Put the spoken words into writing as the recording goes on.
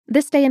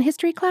This Day in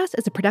History class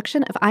is a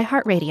production of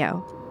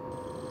iHeartRadio.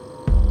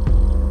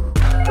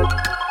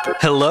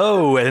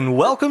 Hello, and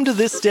welcome to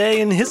This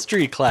Day in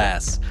History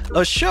class,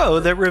 a show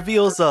that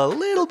reveals a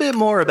little bit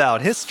more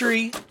about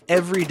history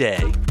every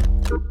day.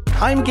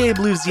 I'm Gabe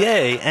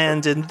Luzier,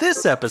 and in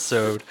this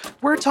episode,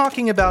 we're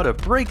talking about a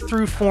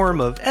breakthrough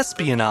form of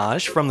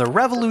espionage from the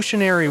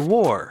Revolutionary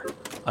War,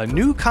 a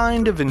new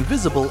kind of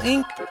invisible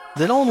ink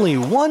that only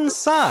one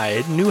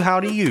side knew how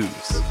to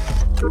use.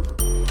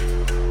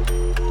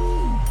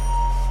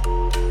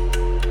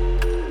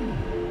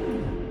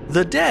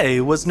 The day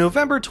was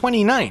November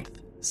 29th,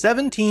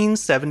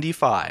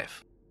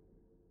 1775.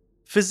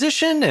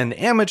 Physician and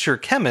amateur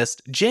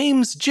chemist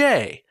James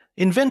Jay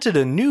invented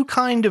a new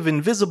kind of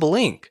invisible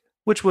ink,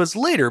 which was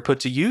later put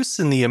to use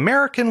in the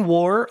American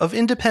War of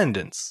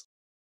Independence.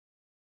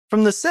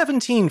 From the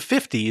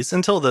 1750s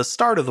until the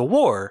start of the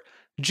war,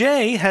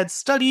 Jay had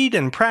studied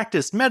and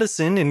practiced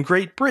medicine in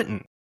Great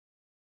Britain.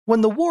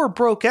 When the war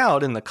broke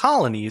out in the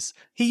colonies,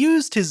 he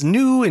used his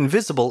new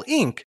invisible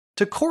ink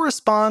to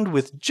correspond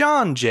with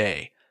John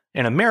Jay,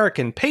 an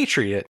American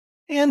patriot,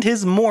 and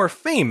his more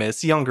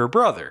famous younger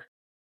brother.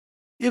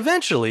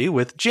 Eventually,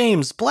 with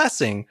James'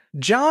 blessing,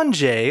 John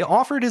Jay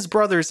offered his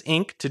brother's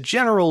ink to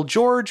General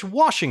George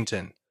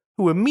Washington,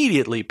 who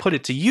immediately put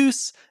it to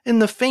use in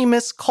the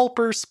famous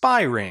Culper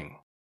spy ring.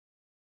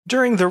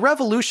 During the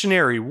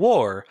Revolutionary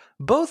War,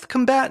 both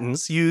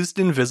combatants used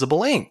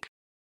invisible ink.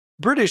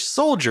 British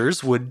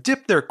soldiers would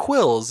dip their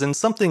quills in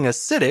something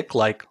acidic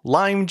like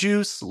lime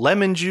juice,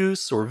 lemon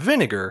juice, or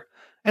vinegar,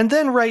 and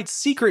then write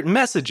secret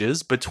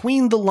messages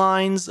between the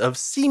lines of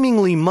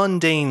seemingly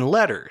mundane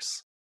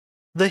letters.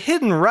 The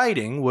hidden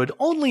writing would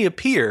only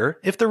appear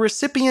if the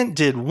recipient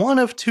did one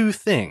of two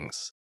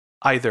things: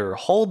 either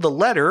hold the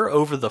letter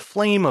over the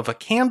flame of a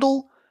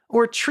candle,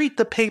 or treat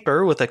the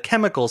paper with a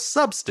chemical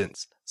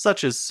substance,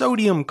 such as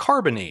sodium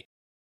carbonate.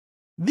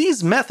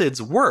 These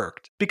methods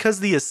worked because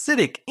the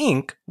acidic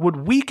ink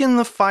would weaken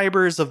the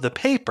fibers of the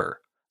paper,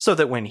 so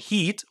that when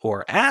heat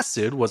or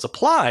acid was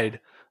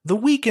applied, the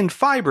weakened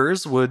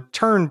fibers would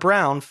turn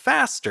brown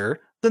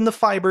faster than the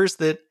fibers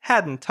that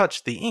hadn't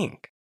touched the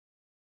ink.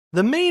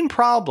 The main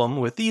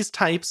problem with these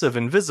types of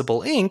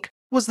invisible ink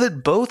was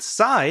that both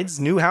sides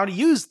knew how to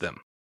use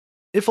them.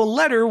 If a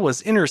letter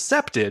was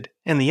intercepted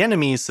and the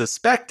enemy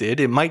suspected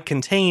it might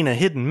contain a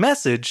hidden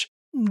message,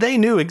 they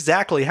knew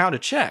exactly how to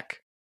check.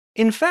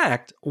 In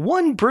fact,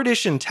 one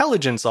British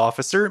intelligence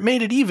officer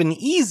made it even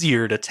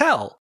easier to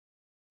tell.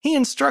 He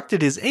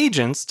instructed his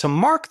agents to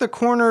mark the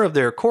corner of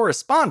their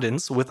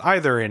correspondence with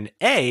either an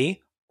A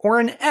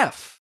or an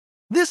F.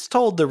 This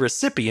told the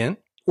recipient,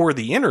 or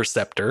the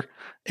interceptor,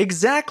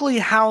 exactly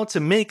how to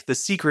make the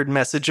secret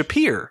message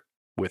appear,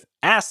 with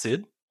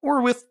acid or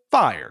with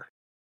fire.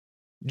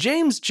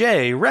 James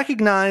Jay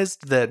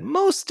recognized that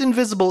most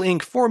invisible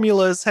ink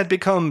formulas had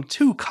become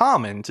too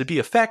common to be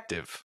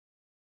effective.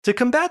 To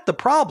combat the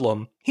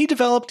problem, he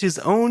developed his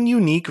own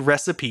unique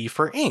recipe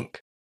for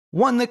ink,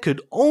 one that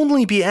could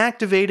only be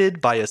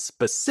activated by a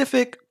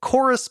specific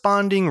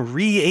corresponding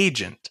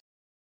reagent.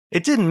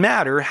 It didn't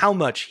matter how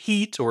much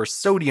heat or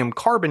sodium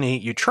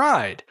carbonate you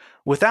tried,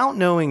 without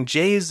knowing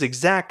Jay's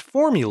exact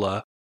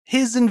formula,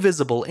 his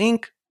invisible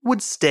ink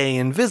would stay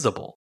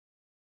invisible.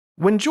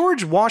 When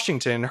George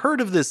Washington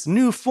heard of this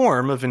new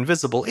form of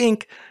invisible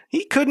ink,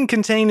 he couldn't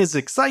contain his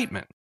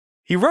excitement.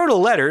 He wrote a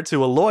letter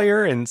to a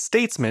lawyer and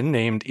statesman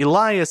named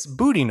Elias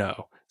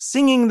Boudinot,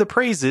 singing the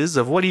praises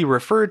of what he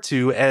referred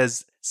to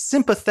as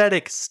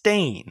sympathetic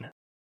stain.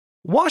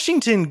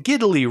 Washington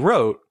giddily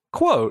wrote,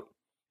 quote,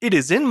 "It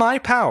is in my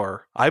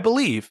power, I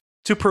believe,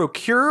 to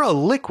procure a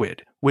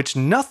liquid which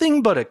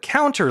nothing but a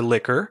counter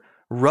liquor,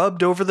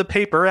 rubbed over the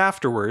paper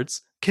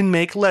afterwards, can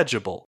make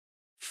legible.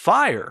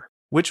 Fire,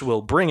 which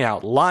will bring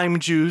out lime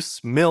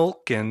juice,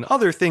 milk, and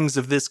other things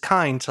of this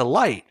kind to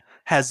light,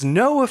 has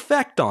no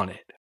effect on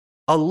it.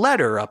 A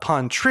letter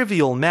upon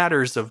trivial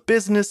matters of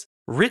business,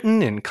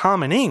 written in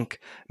common ink,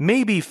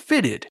 may be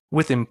fitted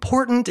with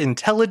important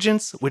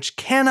intelligence which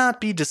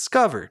cannot be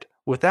discovered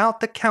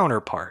without the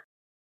counterpart."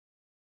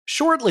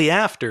 Shortly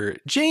after,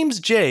 James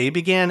Jay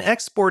began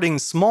exporting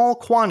small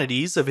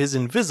quantities of his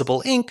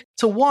invisible ink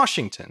to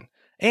Washington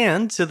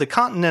and to the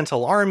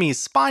Continental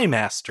Army's spy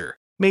master,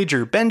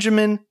 Major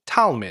Benjamin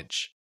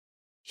Tallmadge.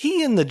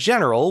 He and the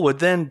general would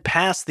then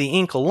pass the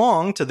ink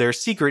along to their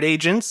secret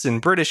agents in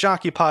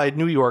British-occupied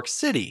New York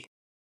City.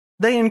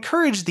 They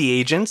encouraged the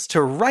agents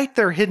to write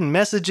their hidden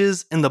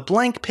messages in the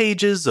blank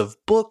pages of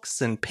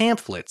books and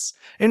pamphlets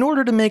in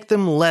order to make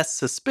them less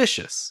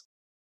suspicious.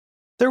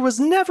 There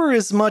was never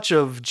as much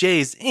of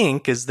Jay's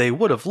ink as they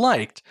would have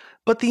liked,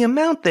 but the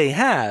amount they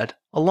had,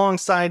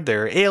 alongside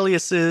their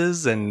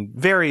aliases and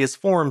various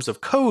forms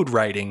of code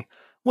writing,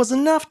 was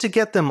enough to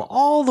get them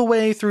all the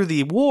way through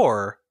the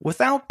war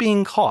without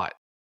being caught.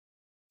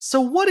 So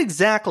what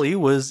exactly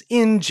was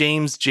in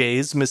James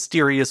Jay's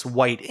mysterious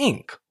white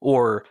ink,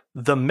 or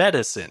the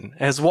medicine,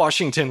 as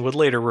Washington would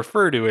later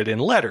refer to it in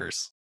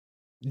letters?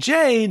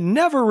 Jay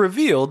never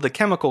revealed the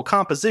chemical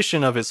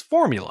composition of his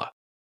formula.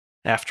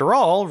 After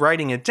all,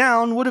 writing it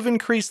down would have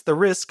increased the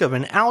risk of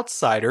an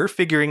outsider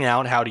figuring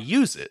out how to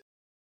use it.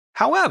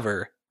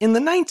 However, in the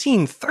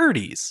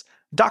 1930s,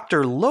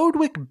 Dr.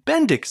 Lodwig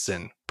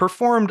Bendixen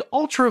performed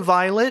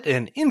ultraviolet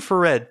and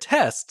infrared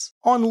tests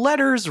on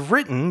letters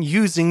written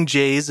using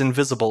Jay's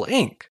invisible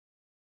ink.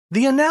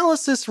 The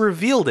analysis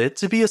revealed it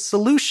to be a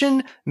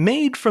solution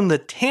made from the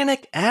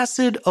tannic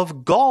acid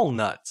of gall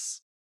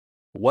nuts.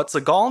 What's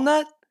a gall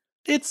nut?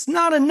 It's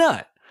not a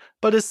nut,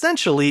 but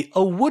essentially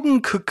a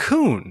wooden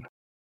cocoon.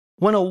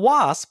 When a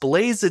wasp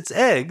lays its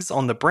eggs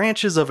on the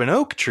branches of an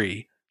oak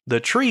tree, the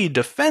tree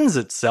defends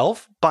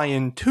itself by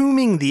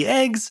entombing the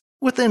eggs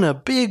within a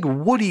big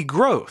woody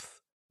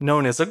growth,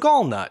 known as a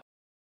gall nut.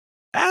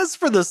 As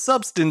for the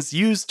substance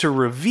used to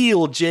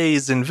reveal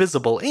Jay's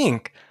invisible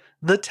ink,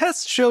 the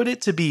test showed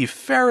it to be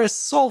ferrous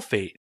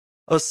sulfate,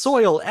 a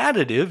soil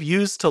additive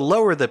used to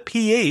lower the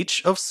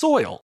pH of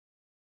soil.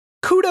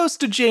 Kudos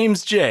to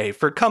James Jay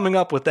for coming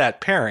up with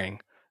that pairing.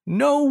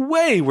 No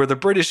way were the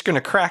British going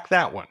to crack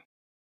that one.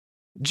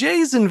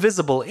 Jay's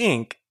invisible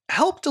ink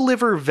helped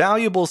deliver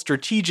valuable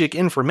strategic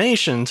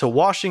information to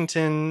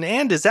Washington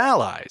and his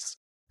allies,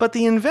 but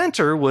the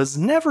inventor was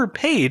never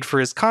paid for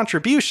his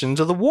contribution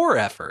to the war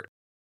effort.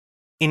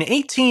 In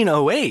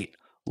 1808,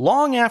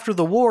 long after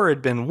the war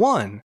had been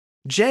won,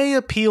 Jay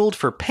appealed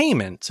for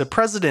payment to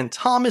President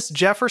Thomas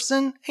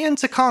Jefferson and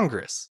to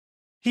Congress.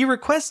 He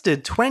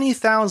requested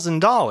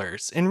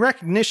 $20,000 in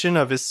recognition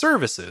of his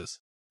services,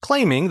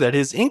 claiming that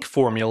his ink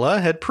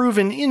formula had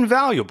proven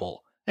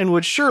invaluable and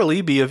would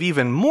surely be of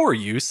even more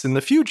use in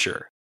the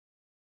future.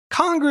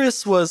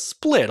 Congress was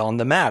split on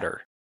the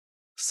matter.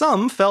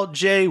 Some felt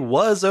Jay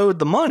was owed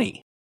the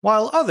money,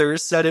 while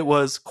others said it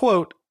was,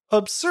 quote,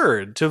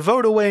 absurd to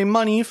vote away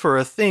money for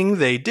a thing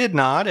they did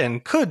not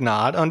and could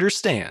not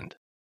understand.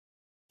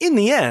 In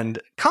the end,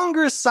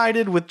 Congress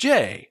sided with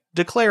Jay,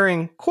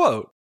 declaring,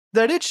 quote,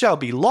 that it shall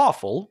be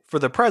lawful for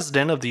the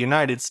President of the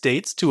United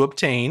States to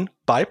obtain,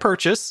 by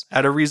purchase,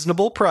 at a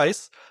reasonable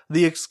price,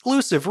 the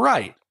exclusive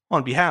right,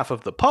 on behalf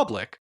of the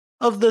public,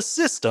 of the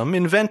system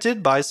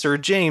invented by Sir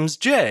James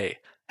Jay,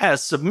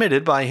 as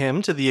submitted by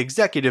him to the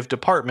Executive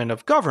Department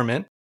of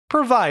Government,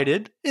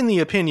 provided, in the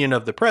opinion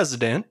of the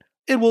President,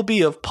 it will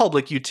be of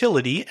public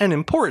utility and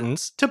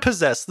importance to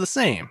possess the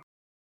same.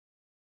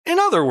 In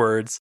other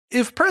words,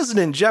 if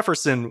President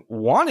Jefferson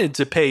wanted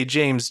to pay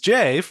James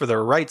Jay for the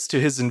rights to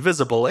his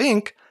invisible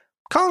ink,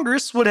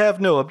 Congress would have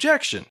no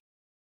objection.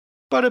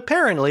 But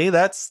apparently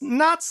that's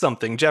not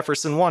something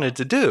Jefferson wanted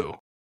to do.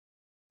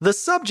 The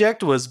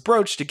subject was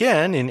broached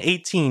again in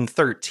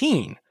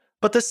 1813,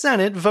 but the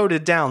Senate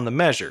voted down the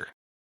measure.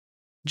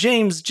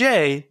 James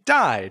Jay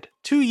died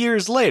 2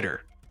 years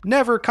later,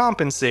 never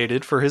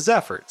compensated for his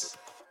efforts.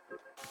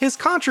 His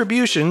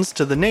contributions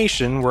to the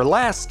nation were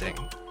lasting,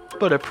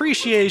 but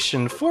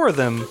appreciation for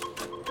them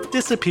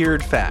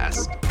disappeared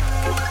fast.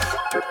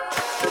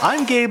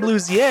 I'm Gabe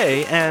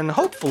Luzier, and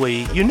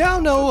hopefully you now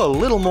know a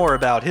little more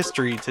about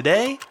history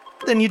today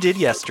than you did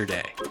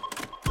yesterday.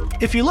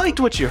 If you liked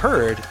what you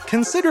heard,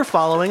 consider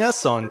following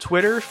us on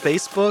Twitter,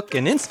 Facebook,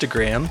 and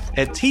Instagram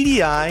at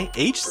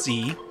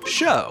TDIHC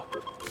Show.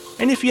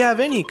 And if you have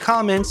any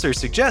comments or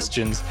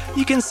suggestions,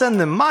 you can send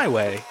them my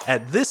way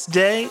at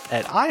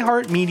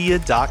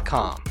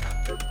thisday@iheartmedia.com.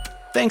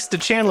 Thanks to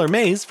Chandler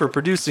Mays for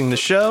producing the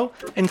show,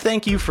 and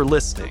thank you for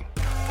listening.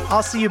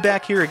 I'll see you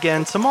back here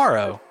again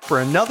tomorrow for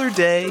another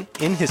day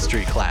in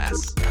history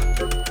class.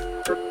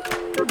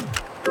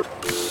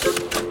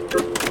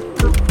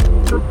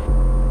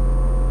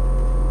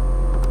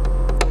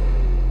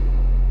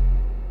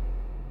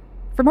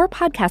 For more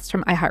podcasts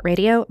from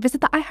iHeartRadio,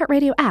 visit the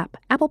iHeartRadio app,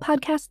 Apple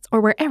Podcasts,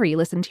 or wherever you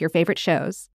listen to your favorite shows.